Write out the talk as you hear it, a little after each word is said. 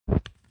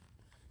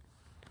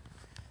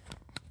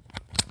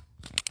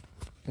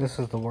This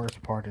is the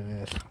worst part of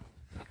this.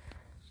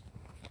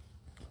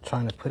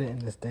 Trying to put it in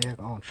this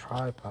daggone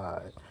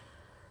tripod.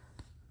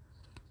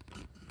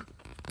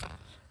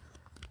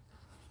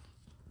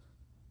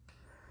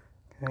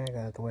 Okay, I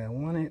got it the way I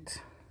want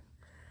it.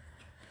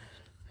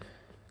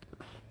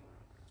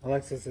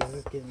 Alexis, is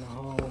this getting the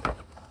whole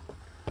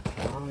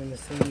behind the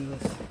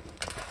scenes?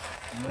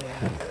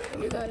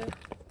 You got it.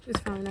 It's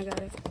fine, I got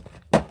it.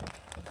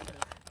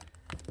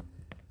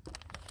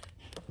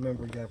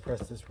 Remember, you gotta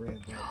press this red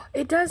button.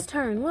 It does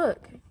turn,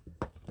 look.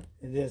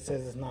 It just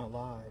says it's not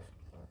live.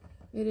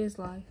 It is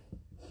live.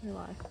 You're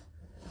live.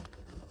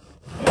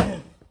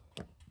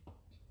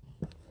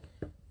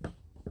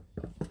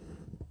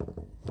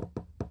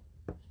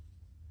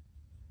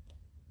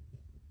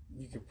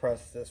 You could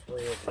press this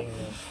red thing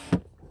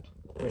and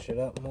push it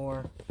up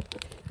more.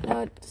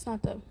 No, it's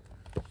not the...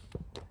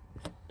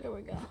 There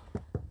we go.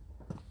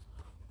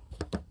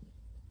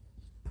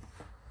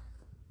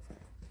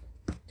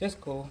 Just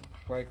cool,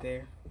 right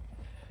there.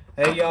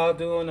 Hey, y'all,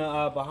 doing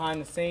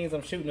behind the scenes.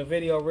 I'm shooting a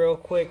video real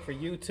quick for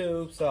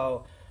YouTube,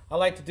 so I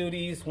like to do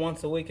these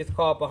once a week. It's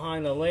called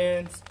Behind the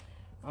Lens.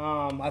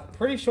 I'm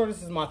pretty sure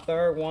this is my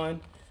third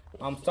one.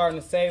 I'm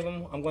starting to save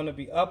them. I'm going to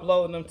be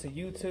uploading them to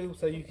YouTube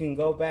so you can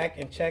go back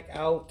and check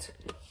out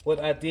what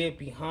I did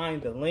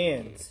behind the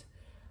lens.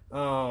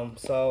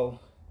 So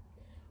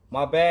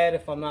my bad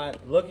if I'm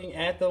not looking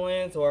at the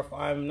lens or if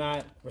I'm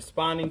not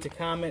responding to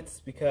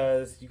comments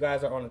because you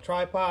guys are on a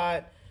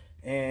tripod,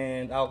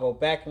 and I'll go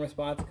back and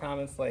respond to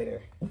comments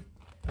later.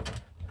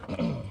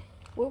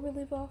 Where we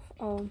leave off?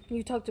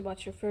 You talked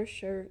about your first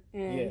shirt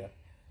and... Yeah,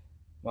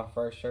 my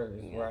first shirt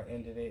is where I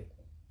ended it.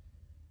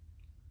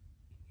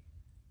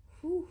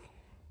 Whew.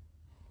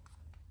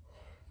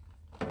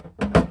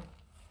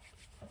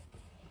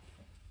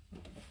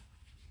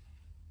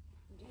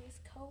 It's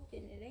cold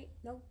and it ain't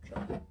no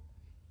joke.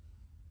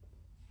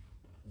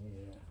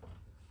 Yeah.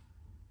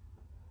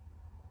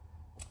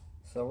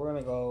 So we're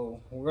gonna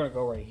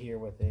go right here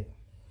with it.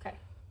 Okay.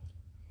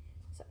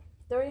 So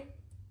 3. I'm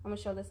gonna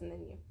show this and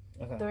then you.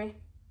 Okay. 3,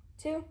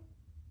 2,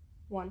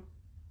 1.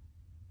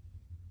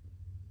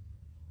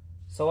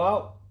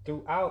 So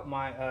throughout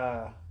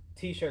my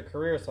t-shirt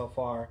career so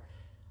far,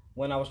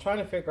 when I was trying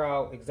to figure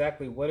out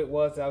exactly what it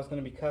was that I was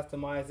going to be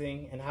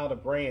customizing and how to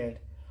brand,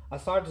 I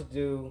started to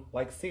do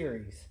like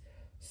series.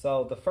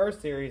 So the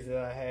first series that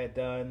I had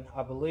done,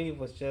 I believe,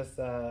 was just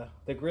the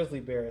grizzly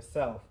bear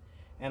itself.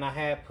 And I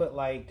had put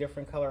like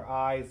different color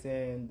eyes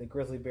in the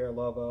grizzly bear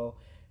logo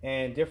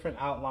and different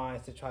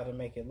outlines to try to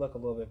make it look a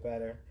little bit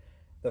better.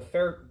 The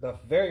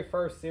very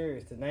first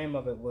series, the name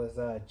of it was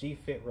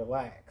G-Fit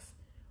Relax,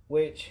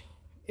 which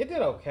it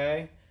did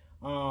okay.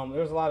 There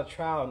was a lot of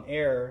trial and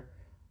error.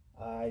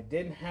 I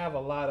didn't have a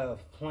lot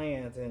of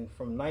plans, and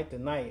from night to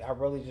night, I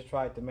really just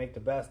tried to make the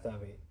best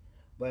of it.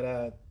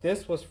 But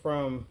this was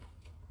from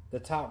the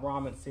Top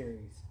Ramen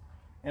series,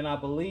 and I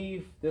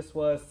believe this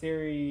was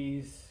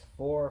series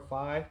 4 or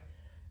 5.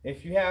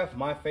 If you have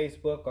my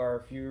Facebook,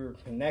 or if you're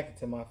connected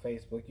to my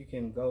Facebook, you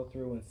can go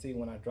through and see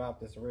when I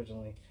dropped this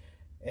originally.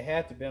 It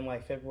had to have been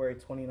like February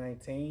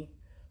 2019,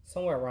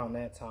 somewhere around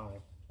that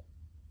time.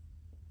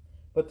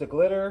 But the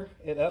glitter,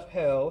 it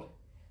upheld.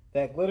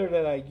 That glitter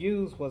that I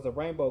used was a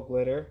rainbow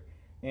glitter,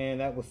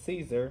 and that was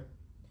Caesar.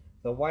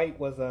 The white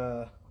was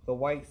the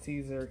white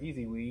Caesar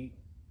Easy Weed.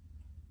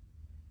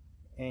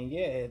 And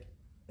yeah,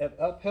 it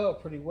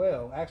upheld pretty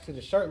well. Actually,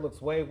 the shirt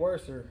looks way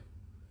worse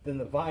than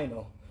the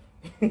vinyl.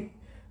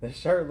 The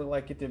shirt looked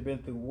like it had been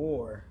through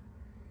war.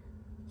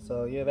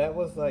 So yeah, that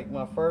was like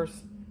my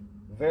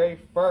very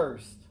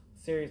first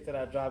series that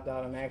I dropped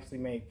out and actually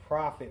made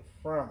profit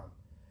from.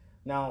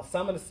 Now,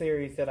 some of the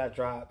series that I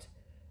dropped,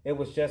 it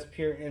was just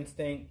pure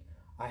instinct.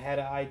 I had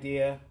an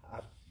idea. I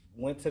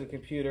went to the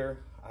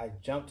computer. I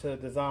jumped to the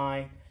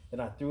design. Then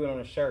I threw it on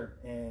a shirt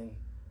and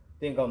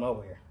didn't go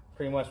nowhere.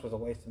 Pretty much was a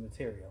waste of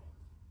material.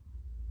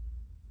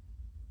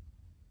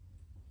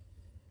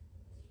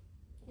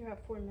 You're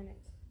at 4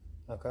 minutes.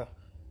 Okay.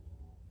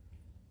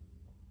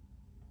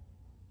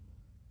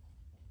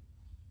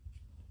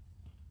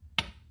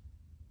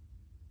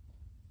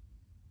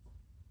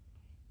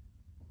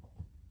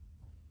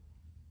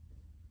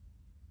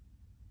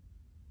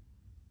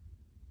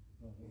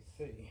 Let me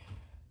see.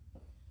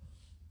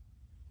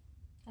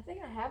 I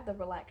think I have the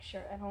relaxed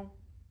shirt at home.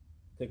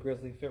 The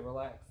Grizzly Fit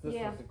Relax. This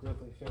Yeah. is the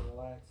Grizzly Fit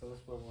Relax, so this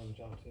is what we're going to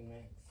jump to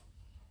next.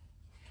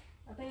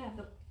 I think I have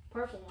the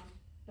purple one.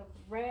 The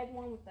red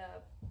one with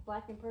the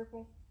black and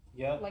purple.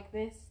 Yep. Like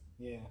this.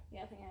 Yeah.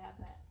 Yeah, I think I have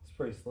that. It's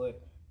pretty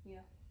slick. Yeah.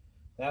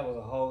 That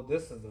was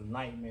this is a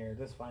nightmare.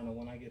 This final,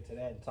 when I get to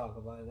that and talk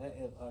about it, that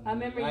is a nightmare. I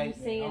remember you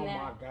saying that.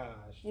 Oh my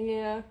gosh.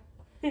 Yeah.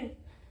 All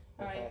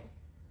Okay. right.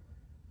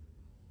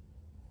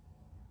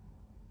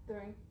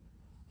 3,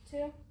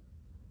 2,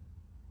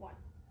 1.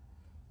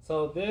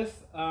 So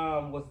this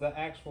was the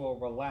actual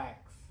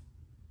Relax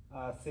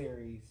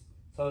series.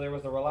 So there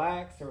was a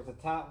Relax, there was a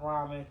Top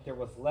Ramen, there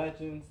was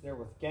Legends, there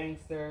was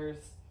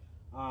Gangsters,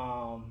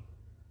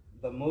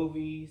 the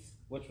movies,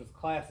 which was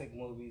classic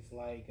movies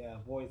like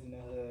Boys in the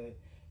Hood,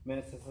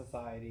 Menace to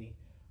Society.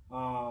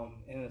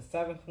 And the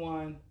seventh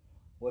one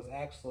was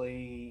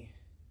actually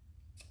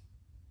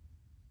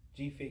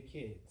G Fit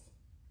Kids,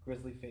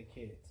 Grizzly Fit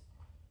Kids.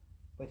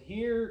 But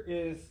here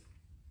is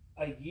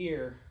a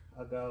year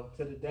ago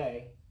to the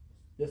day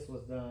this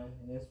was done,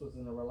 and this was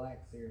in the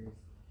Relax series.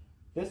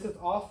 This is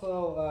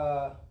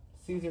also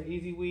Caesar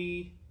Easy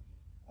Weed,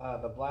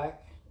 the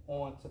black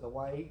onto the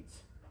white.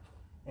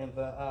 And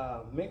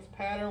the mixed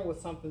pattern was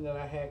something that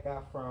I had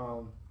got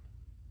from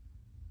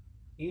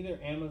either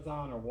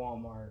Amazon or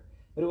Walmart.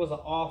 But it was an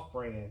off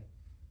brand.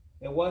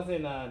 It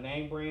wasn't a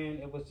name brand.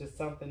 It was just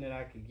something that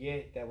I could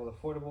get that was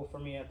affordable for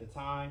me at the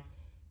time.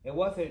 It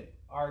wasn't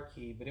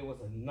R-Key, but it was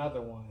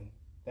another one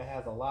that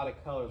has a lot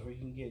of colors where you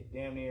can get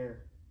damn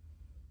near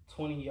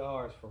 20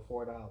 yards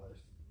for $4.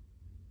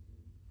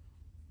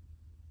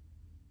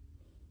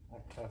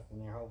 I cussed in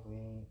there, hopefully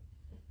ain't.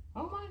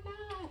 Oh my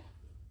God.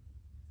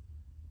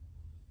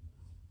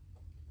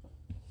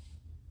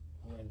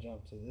 I'm gonna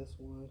jump to this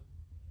one.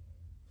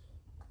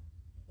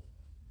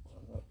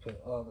 I'm gonna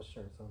put all the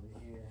shirts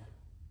over here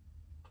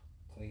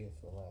till I get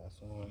to the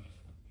last one.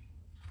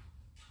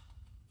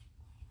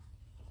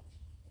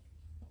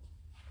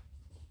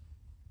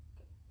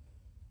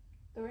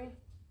 Three,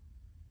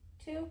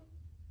 two.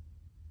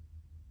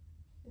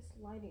 This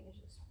lighting is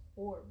just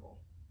horrible.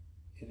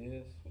 It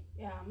is?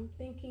 Yeah, I'm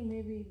thinking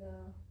maybe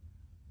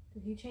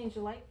did he change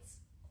the lights?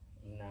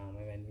 No,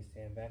 maybe I need to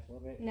stand back a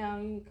little bit. No,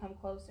 you need to come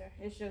closer.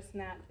 It's just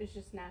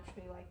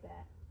naturally like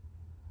that.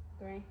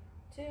 3,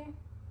 2,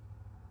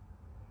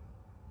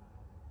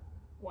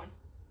 1.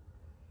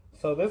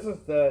 So this is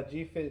the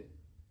G-Fit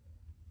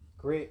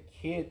Grit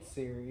Kids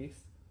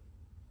series,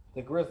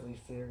 the Grizzly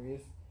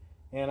series,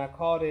 and I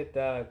called it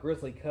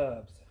Grizzly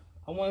Cubs.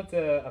 I wanted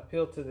to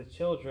appeal to the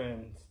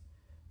children's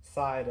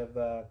side of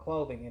the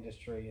clothing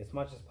industry as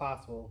much as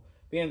possible,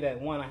 being that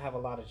one, I have a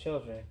lot of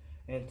children,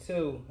 and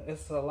two,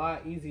 it's a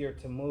lot easier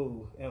to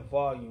move in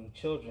volume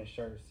children's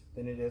shirts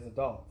than it is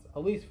adults,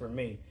 at least for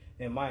me,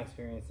 in my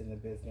experience in the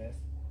business.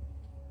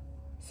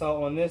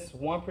 So on this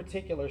one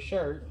particular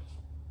shirt,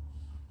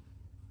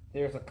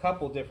 there's a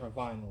couple different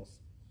vinyls.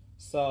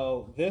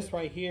 So this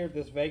right here,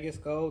 this Vegas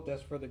Gold,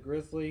 that's for the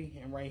Grizzly,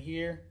 and right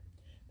here,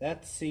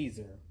 that's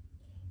Caesar.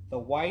 The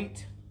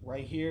white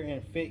right here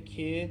in Fit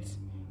Kids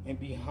and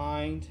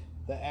behind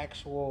the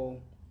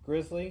actual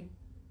Grizzly,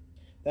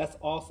 that's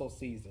also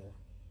Caesar.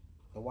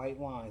 The white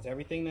lines,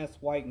 everything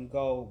that's white and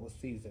gold was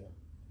Caesar.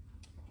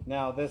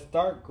 Now this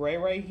dark gray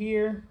right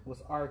here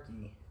was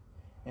Archie,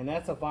 and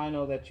that's a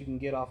vinyl that you can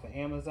get off of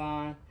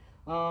Amazon.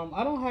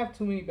 I don't have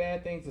too many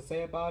bad things to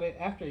say about it.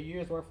 After a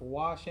year's worth of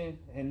washing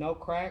and no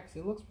cracks,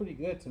 it looks pretty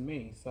good to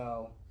me.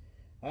 So,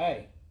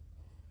 hey,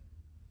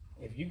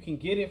 if you can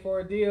get it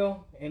for a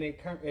deal and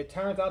it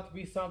turns out to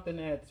be something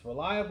that's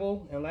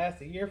reliable and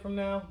lasts a year from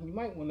now, you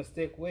might want to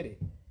stick with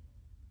it.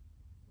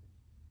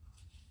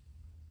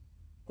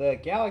 The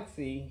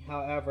Galaxy,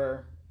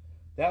 however,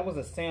 that was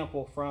a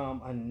sample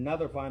from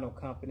another vinyl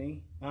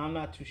company. And I'm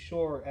not too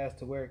sure as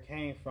to where it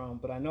came from,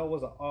 but I know it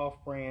was an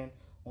off-brand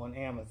on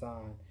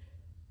Amazon.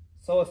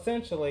 So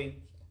essentially,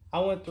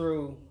 I went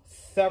through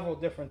several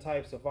different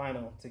types of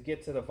vinyl to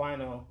get to the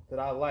vinyl that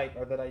I like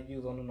or that I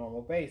use on a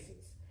normal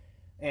basis.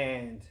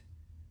 And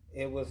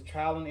it was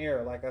trial and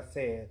error, like I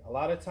said. A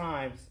lot of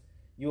times,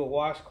 you would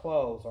wash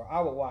clothes, or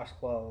I would wash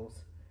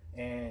clothes,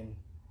 and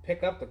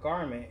pick up the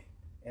garment,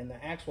 and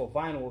the actual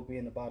vinyl would be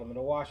in the bottom of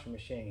the washing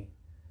machine.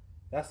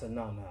 That's a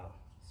no-no,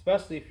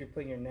 especially if you're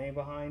putting your name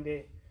behind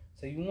it.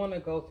 So you want to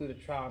go through the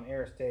trial and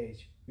error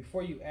stage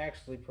before you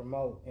actually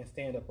promote and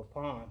stand up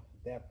upon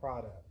that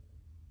product.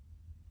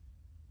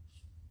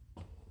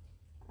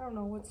 I don't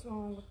know what's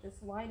wrong with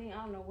this lighting. I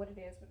don't know what it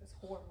is, but it's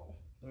horrible.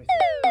 Let me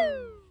see.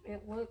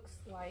 It looks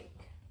like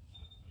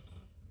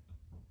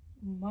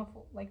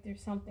muffled, like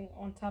there's something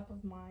on top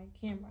of my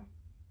camera.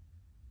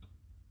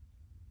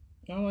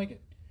 I don't like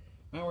it.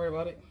 I don't worry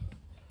about it.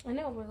 I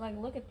know, but like,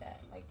 look at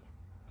that. Like,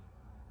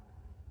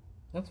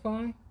 that's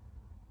fine.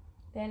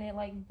 then it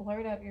like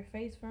blurred out your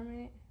face for a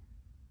minute.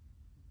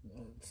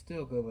 It's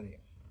still good with it.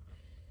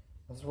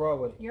 Let's roll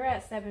with it. You're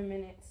at 7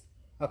 minutes.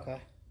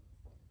 Okay.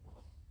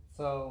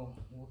 So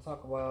we'll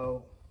talk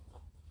about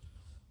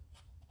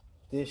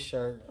this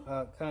shirt.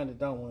 I kind of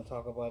don't want to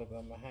talk about it, but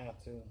I'm going to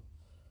have to,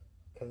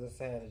 because it's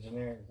had a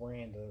generic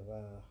brand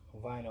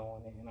of vinyl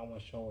on it, and I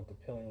want to show what the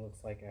peeling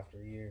looks like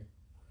after a year.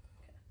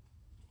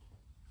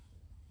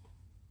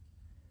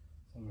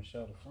 So I'm going to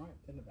show the front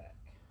and the back.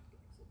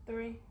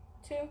 3,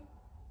 2,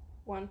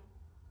 1.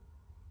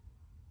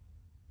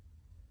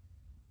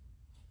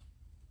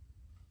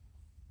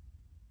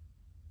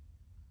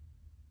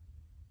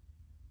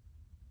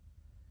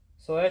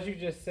 So as you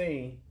just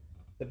seen,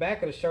 the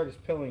back of the shirt is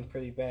peeling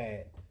pretty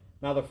bad.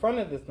 Now the front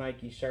of this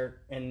Nike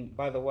shirt, and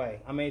by the way,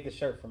 I made the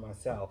shirt for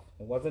myself.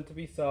 It wasn't to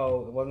be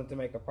sold. It wasn't to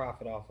make a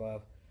profit off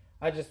of.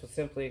 I just was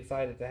simply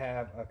excited to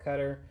have a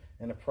cutter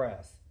and a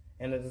press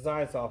and a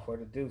design software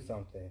to do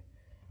something.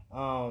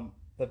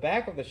 The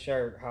back of the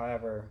shirt,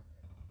 however,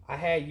 I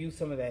had used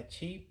some of that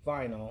cheap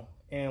vinyl.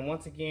 And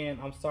once again,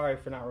 I'm sorry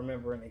for not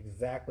remembering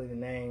exactly the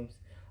names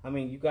I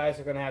mean, you guys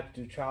are going to have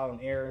to do trial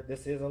and error.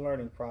 This is a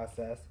learning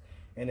process.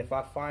 And if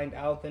I find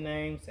out the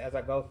names as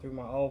I go through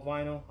my old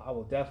vinyl, I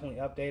will definitely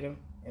update them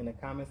in the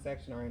comment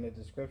section or in the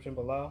description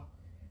below.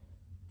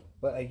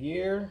 But a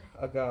year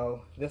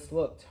ago, this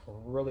looked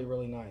really,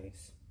 really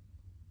nice.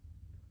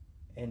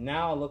 And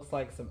now it looks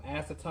like some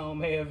acetone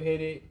may have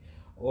hit it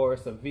or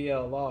some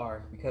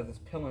VLR because it's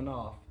peeling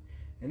off.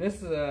 And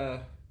this is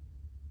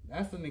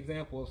that's an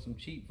example of some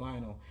cheap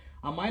vinyl.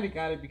 I might have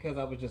got it because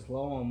I was just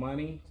low on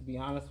money, to be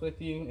honest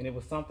with you, and it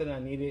was something I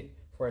needed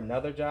for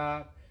another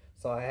job.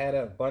 So I had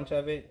a bunch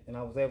of it, and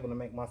I was able to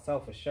make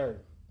myself a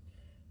shirt.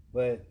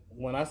 But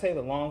when I say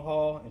the long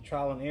haul and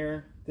trial and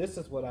error, this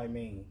is what I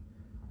mean.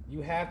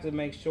 You have to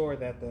make sure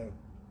that the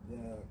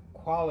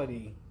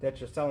quality that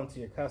you're selling to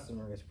your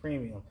customer is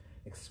premium,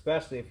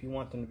 especially if you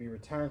want them to be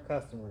return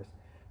customers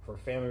for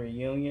family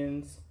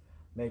reunions,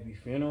 maybe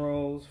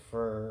funerals,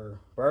 for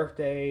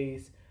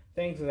birthdays,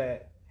 things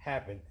that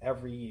happen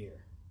every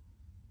year.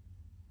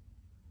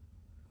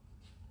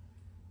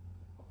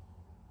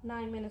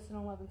 9 minutes and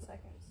 11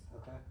 seconds.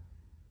 Okay.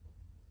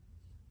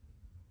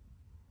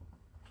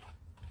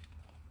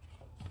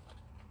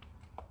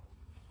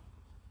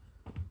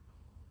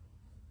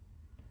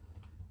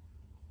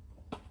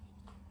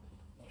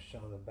 I'll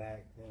show the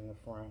back and the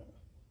front.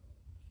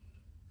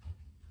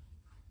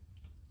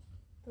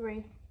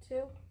 3,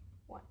 2,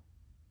 1.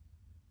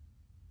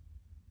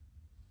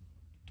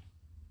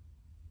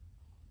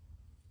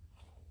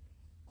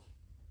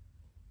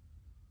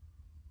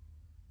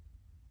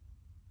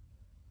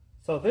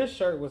 So this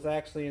shirt was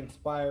actually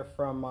inspired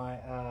from my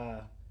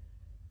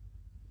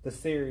the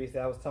series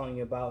that I was telling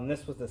you about, and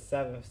this was the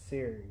 7th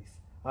series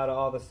out of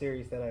all the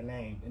series that I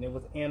named, and it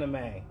was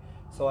anime.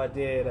 So I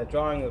did a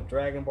drawing of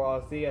Dragon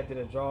Ball Z, I did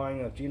a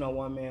drawing of Geno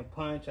One Man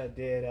Punch, I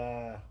did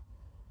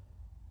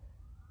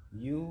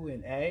U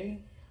and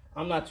A.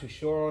 I'm not too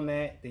sure on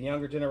that. The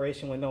younger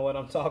generation would know what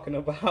I'm talking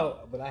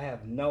about, but I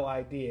have no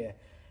idea.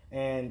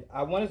 And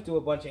I wanted to do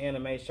a bunch of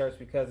anime shirts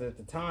because at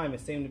the time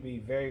it seemed to be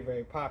very,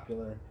 very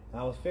popular. And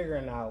I was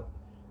figuring out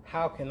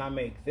how can I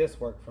make this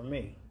work for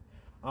me.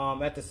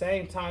 At the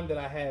same time that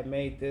I had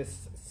made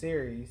this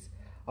series,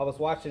 I was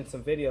watching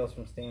some videos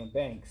from Stan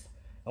Banks.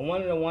 And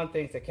one of the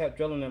things that kept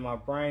drilling in my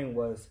brain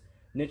was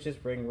niches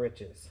bring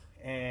riches.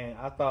 And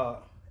I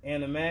thought,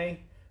 anime,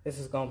 this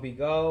is going to be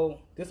gold.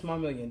 This is my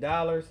 $1 million.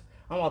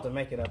 I'm about to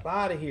make it up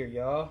out of here,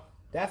 y'all.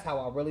 That's how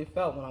I really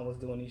felt when I was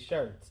doing these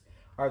shirts,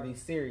 or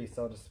these series,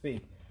 so to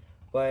speak.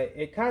 But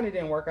it kind of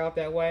didn't work out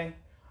that way.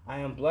 I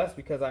am blessed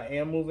because I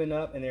am moving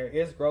up and there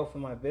is growth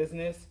in my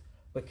business,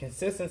 but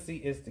consistency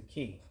is the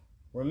key.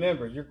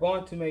 Remember, you're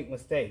going to make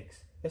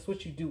mistakes. That's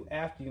what you do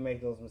after you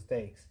make those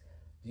mistakes.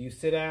 Do you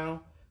sit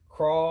down,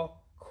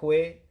 crawl,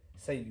 quit,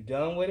 say you're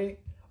done with it,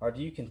 or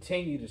do you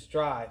continue to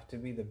strive to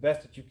be the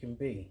best that you can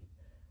be?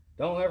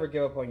 Don't ever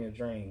give up on your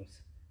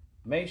dreams.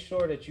 Make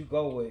sure that you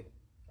go with,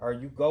 or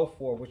you go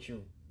for what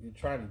you're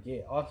trying to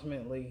get.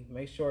 Ultimately,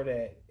 make sure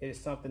that it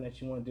is something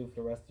that you want to do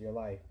for the rest of your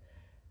life.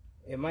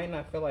 It might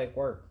not feel like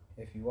work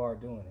if you are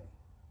doing it.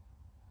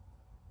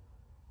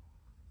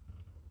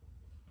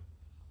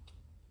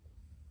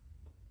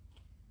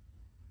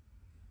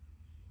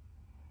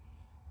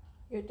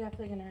 You're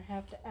definitely going to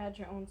have to add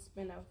your own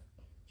spin of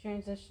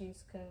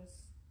transitions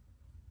because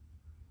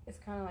it's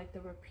kind of like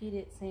the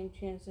repeated same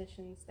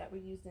transitions that we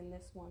used in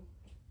this one.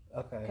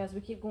 Okay. Because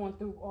we keep going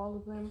through all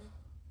of them.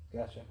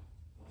 Gotcha.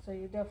 So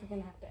you're definitely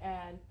going to have to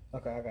add.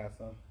 Okay, I got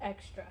some.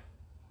 Extra.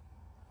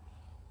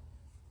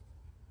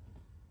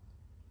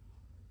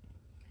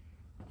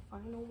 The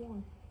final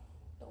one.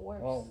 The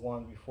worst. Well,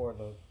 one before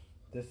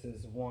this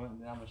is one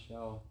that I'm going to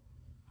show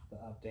the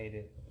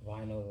updated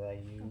vinyl that I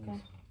use.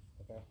 Okay.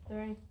 Okay.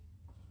 3,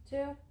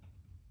 2,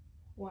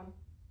 1.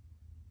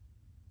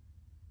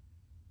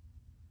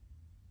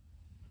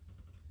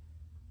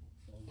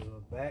 We'll do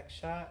a back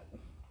shot.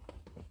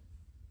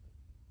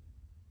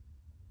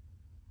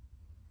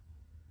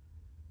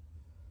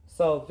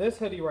 So this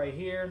hoodie right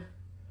here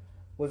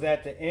was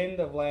at the end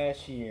of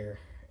last year,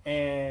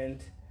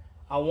 and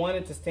I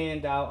wanted to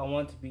stand out. I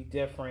wanted to be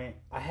different.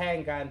 I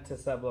hadn't gotten to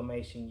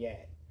sublimation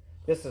yet.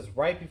 This is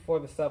right before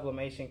the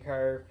sublimation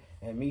curve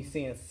and me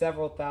seeing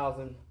several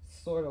thousand,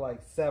 sort of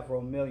like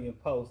several million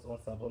posts on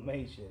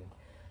sublimation.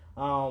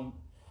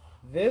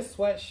 This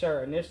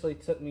sweatshirt initially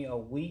took me a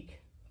week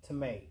to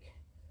make.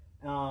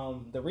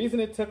 The reason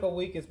it took a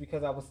week is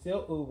because I was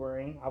still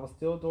Ubering, I was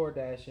still door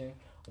dashing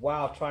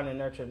while trying to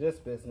nurture this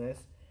business,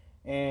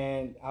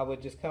 and I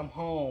would just come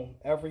home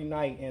every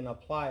night and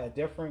apply a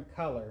different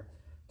color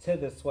to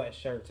the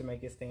sweatshirt to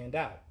make it stand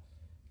out.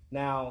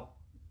 Now,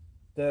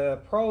 the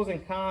pros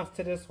and cons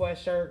to this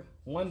sweatshirt,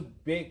 one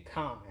big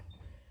con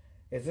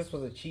is this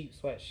was a cheap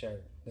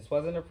sweatshirt. This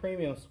wasn't a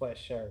premium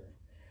sweatshirt.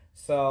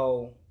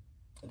 So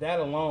that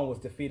alone was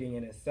defeating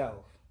in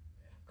itself.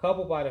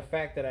 Coupled by the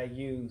fact that I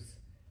used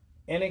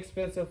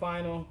inexpensive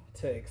vinyl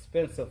to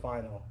expensive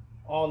vinyl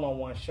all on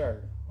one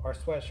shirt, or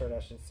sweatshirt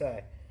I should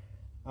say.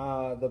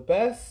 The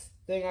best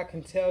thing I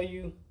can tell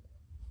you,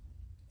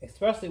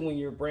 especially when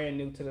you're brand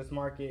new to this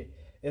market,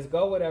 is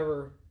go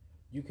whatever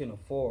you can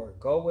afford.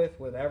 Go with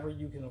whatever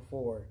you can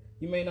afford.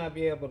 You may not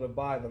be able to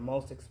buy the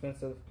most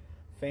expensive,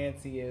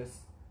 fanciest,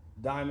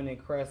 diamond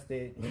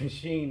encrusted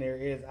machine there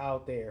is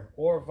out there,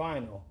 or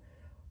vinyl,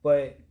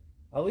 but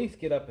at least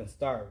get up and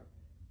start.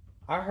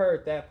 I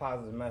heard that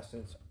positive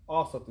message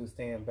also through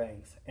Stan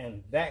Banks,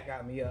 and that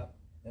got me up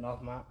and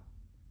off my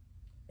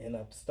and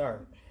up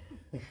start.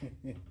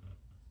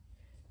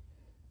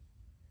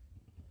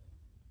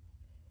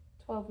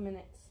 12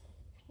 minutes.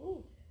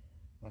 Ooh.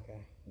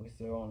 Okay, we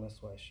still on this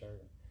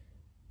sweatshirt.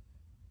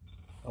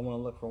 I want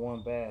to look for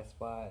one bad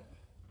spot.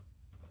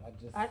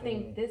 I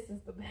think this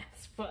is the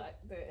best spot.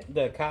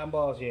 The cotton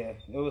balls, yeah.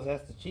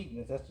 That's the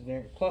cheapness. That's the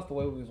generic. Plus the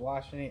way we was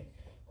washing it,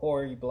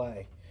 hoary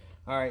black.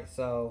 All right,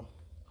 so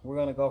we're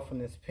gonna go from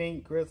this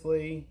pink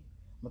grizzly.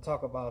 I'm gonna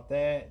talk about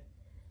that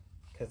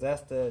because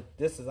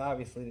this is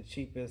obviously the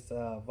cheapest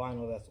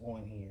vinyl that's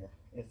on here.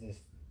 Is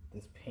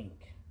this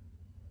pink?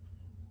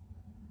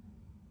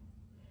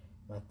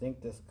 And I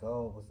think this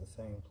gold was the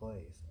same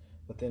place,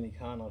 but then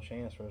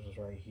ECONOTRANSFERS was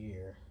right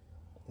here.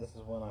 This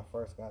is when I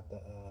first got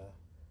the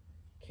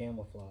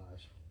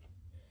camouflage.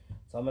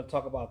 So I'm gonna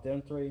talk about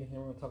them three, then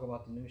we're gonna talk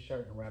about the new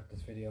shirt and wrap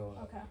this video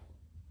up. Okay.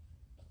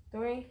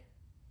 3,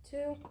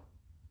 2,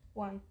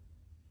 1.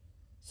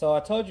 So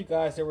I told you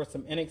guys there was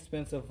some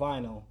inexpensive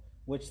vinyl,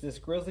 which this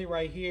grizzly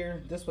right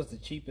here, this was the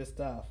cheapest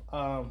stuff.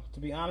 To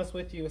be honest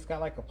with you, it's got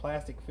like a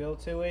plastic feel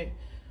to it.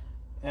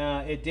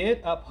 It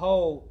did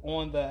uphold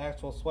on the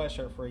actual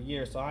sweatshirt for a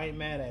year, so I ain't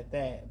mad at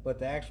that. But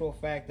the actual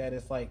fact that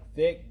it's like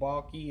thick,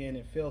 bulky, and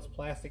it feels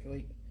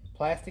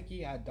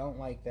plasticky, I don't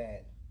like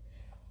that.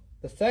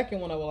 The second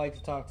one I would like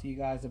to talk to you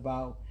guys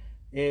about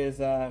is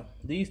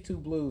these two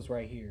blues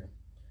right here.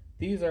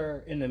 These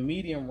are in the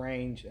medium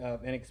range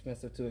of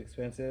inexpensive to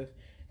expensive.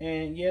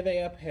 And yeah,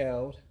 they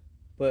upheld,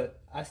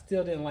 but I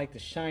still didn't like the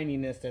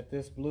shininess that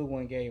this blue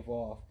one gave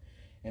off.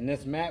 And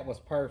this matte was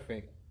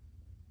perfect.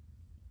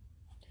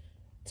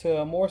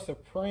 To a more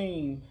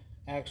supreme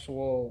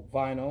actual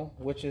vinyl,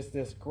 which is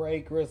this gray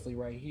grizzly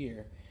right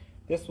here.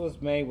 This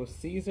was made with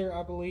Caesar,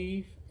 I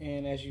believe.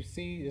 And as you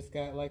see, it's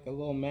got like a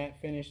little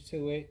matte finish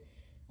to it.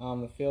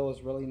 The feel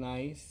is really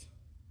nice.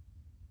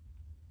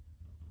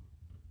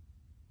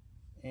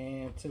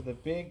 And to the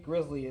big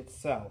grizzly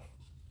itself,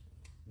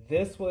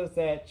 this was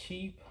that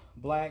cheap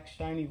black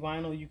shiny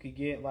vinyl you could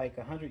get like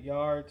 100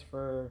 yards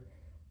for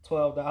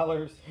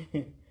 $12.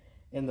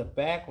 And the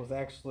back was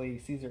actually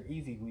Caesar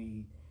Easy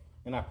Weed,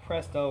 and I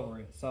pressed over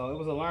it, so it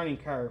was a learning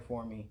curve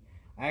for me.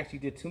 I actually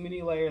did too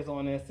many layers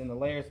on this, and the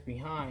layers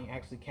behind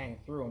actually came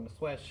through on the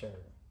sweatshirt.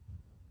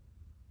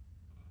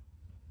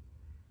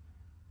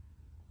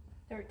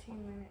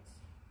 13 minutes.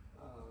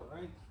 All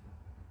right.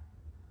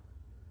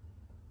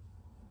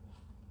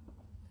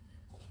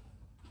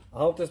 I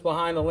hope this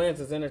behind the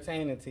lens is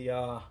entertaining to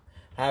y'all.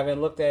 I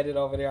haven't looked at it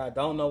over there. I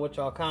don't know what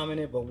y'all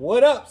commented, but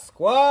what up,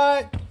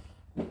 squad?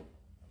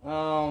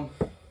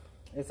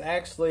 It's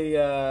actually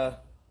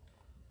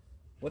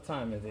what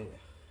time is it?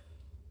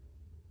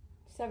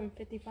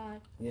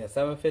 7:55. Yeah,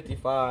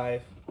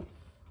 7:55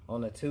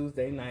 on a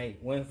Tuesday night,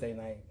 Wednesday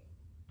night.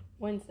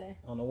 Wednesday.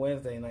 On a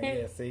Wednesday night,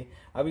 yeah. See,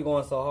 I be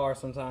going so hard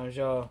sometimes,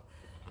 y'all.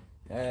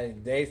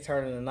 Days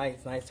turning to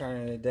nights, nights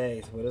turning to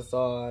days, but it's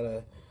all out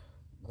of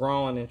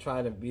growing and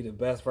trying to be the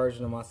best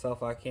version of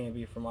myself I can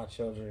be for my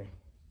children.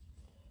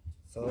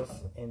 So let's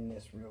end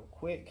this real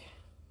quick.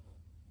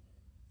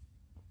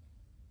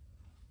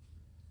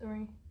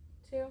 3,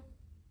 2,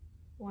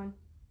 1.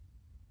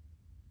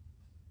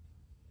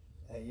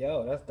 Hey,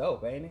 yo, that's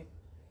dope, ain't it?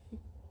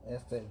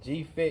 That's the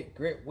G-Fit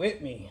Grip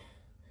with me.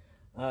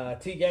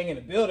 T-Gang in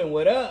the building,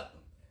 what up?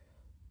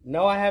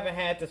 No, I haven't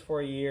had this for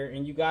a year,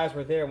 and you guys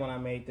were there when I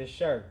made this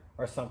shirt,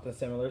 or something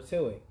similar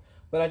to it.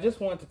 But I just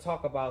wanted to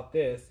talk about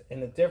this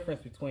and the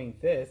difference between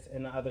this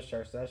and the other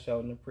shirts that I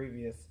showed in the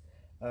previous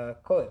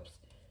clips.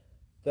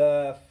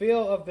 The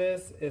feel of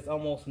this is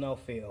almost no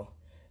feel.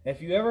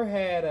 If you ever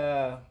had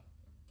a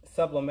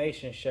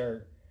sublimation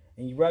shirt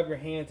and you rub your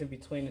hands in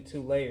between the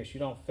two layers, you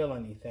don't feel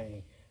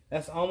anything.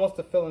 That's almost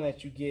the feeling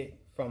that you get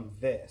from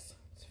this.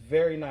 It's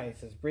very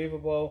nice. It's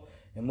breathable.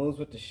 It moves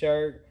with the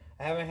shirt.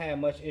 I haven't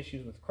had much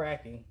issues with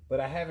cracking, but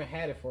I haven't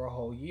had it for a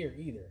whole year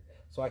either.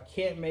 So I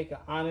can't make an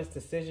honest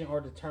decision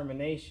or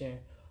determination,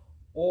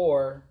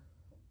 or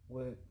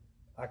what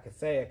I could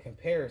say a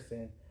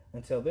comparison,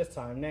 until this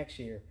time next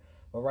year.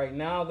 But right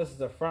now, this is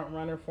a front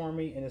runner for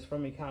me, and it's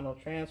from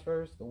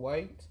ECONOTRANSFERS, the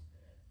white.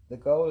 The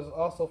gold is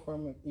also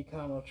from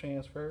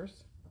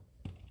ECONOTRANSFERS.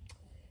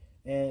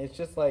 And it's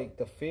just like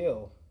the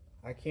feel.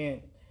 I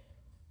can't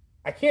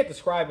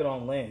describe it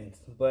on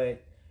lens,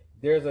 but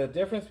there's a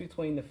difference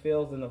between the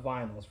feels and the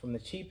vinyls, from the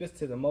cheapest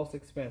to the most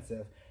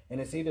expensive. And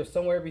it's either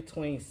somewhere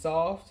between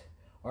soft,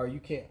 or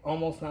you can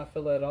almost not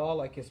feel it at all,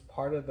 like it's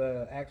part of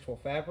the actual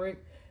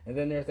fabric. And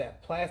then there's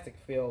that plastic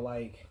feel,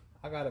 like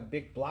I got a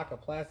big block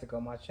of plastic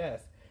on my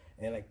chest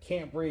and I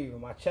can't breathe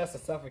and my chest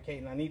is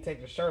suffocating. I need to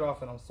take the shirt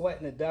off and I'm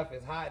sweating to death.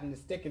 It's hot and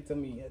it's sticking to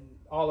me and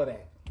all of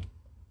that.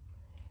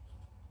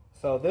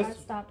 So this I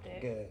stopped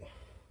it. Good.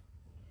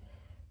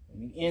 Let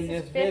me end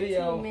this 15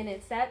 video. 15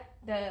 minutes.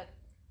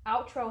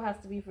 outro has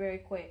to be very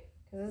quick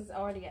because it's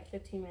already at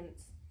 15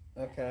 minutes.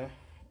 Okay.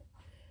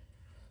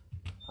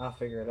 I'll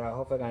figure it out.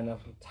 Hope I got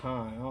enough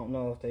time. I don't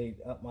know if they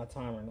up my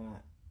time or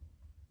not.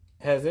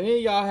 Has any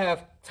of y'all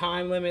have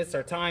time limits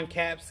or time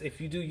caps if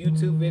you do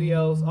YouTube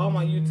videos? All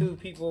my YouTube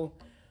people,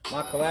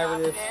 my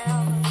collaborators,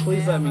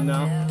 please let me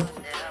know.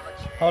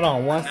 Hold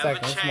on 1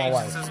 second. This is my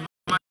wife.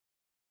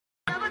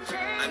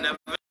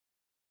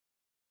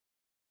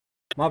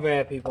 My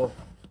bad, people.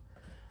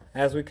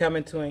 As we come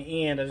into an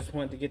end, I just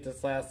wanted to get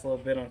this last little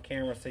bit on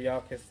camera so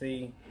y'all can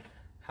see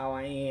how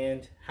I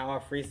end, how I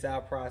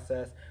freestyle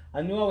process.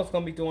 I knew I was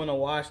going to be doing a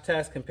wash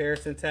test,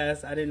 comparison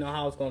test. I didn't know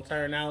how it was going to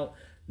turn out.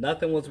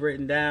 Nothing was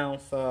written down.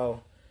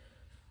 So,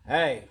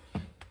 hey,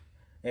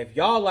 if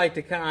y'all like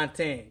the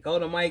content, go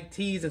to Mike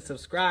T's and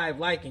subscribe,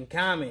 like, and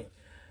comment.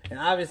 And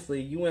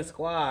obviously, you in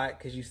squad,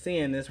 because you're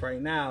seeing this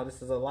right now.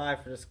 This is a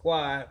live for the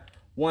squad.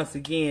 Once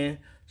again,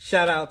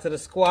 shout out to the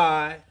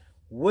squad.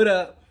 What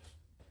up?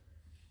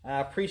 I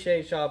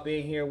appreciate y'all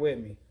being here with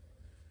me.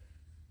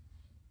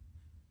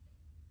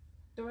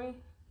 3,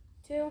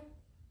 2,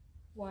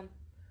 1.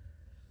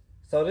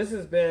 So this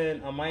has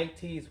been a Mike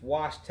T's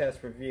wash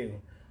test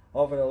review.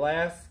 Over the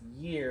last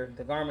year,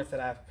 the garments that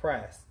I've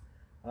pressed.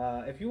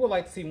 If you would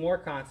like to see more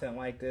content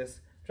like this,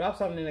 drop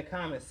something in the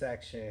comment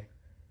section.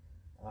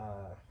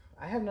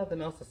 I have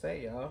nothing else to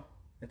say, y'all.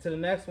 Until the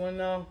next one,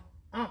 though,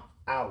 I'm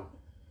out.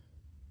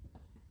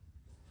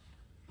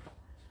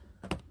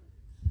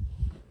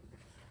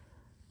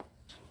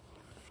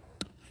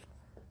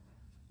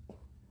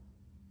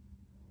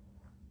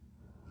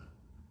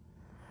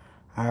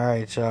 All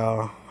right,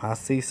 y'all. I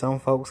see some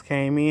folks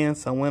came in,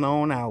 some went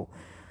on out.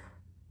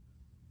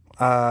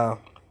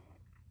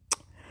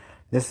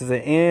 This is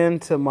an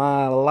end to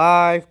my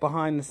live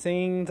behind the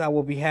scenes. I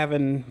will be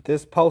having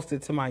this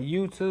posted to my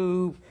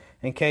YouTube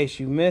in case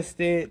you missed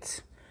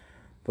it.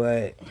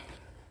 But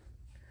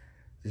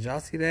did y'all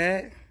see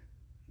that?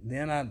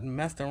 Then I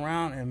messed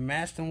around and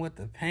matched them with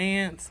the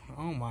pants.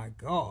 Oh my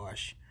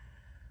gosh.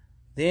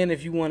 Then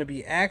if you want to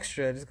be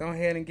extra, just go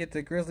ahead and get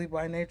the Grizzly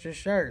by Nature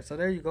shirt. So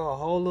there you go, a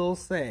whole little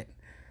set.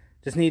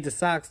 Just need the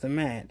socks to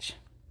match.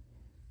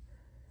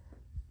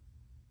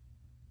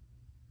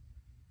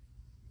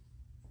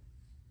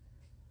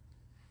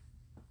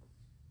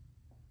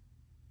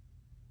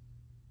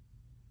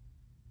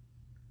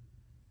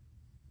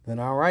 But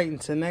all right,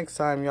 until next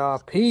time, y'all.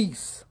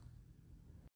 Peace.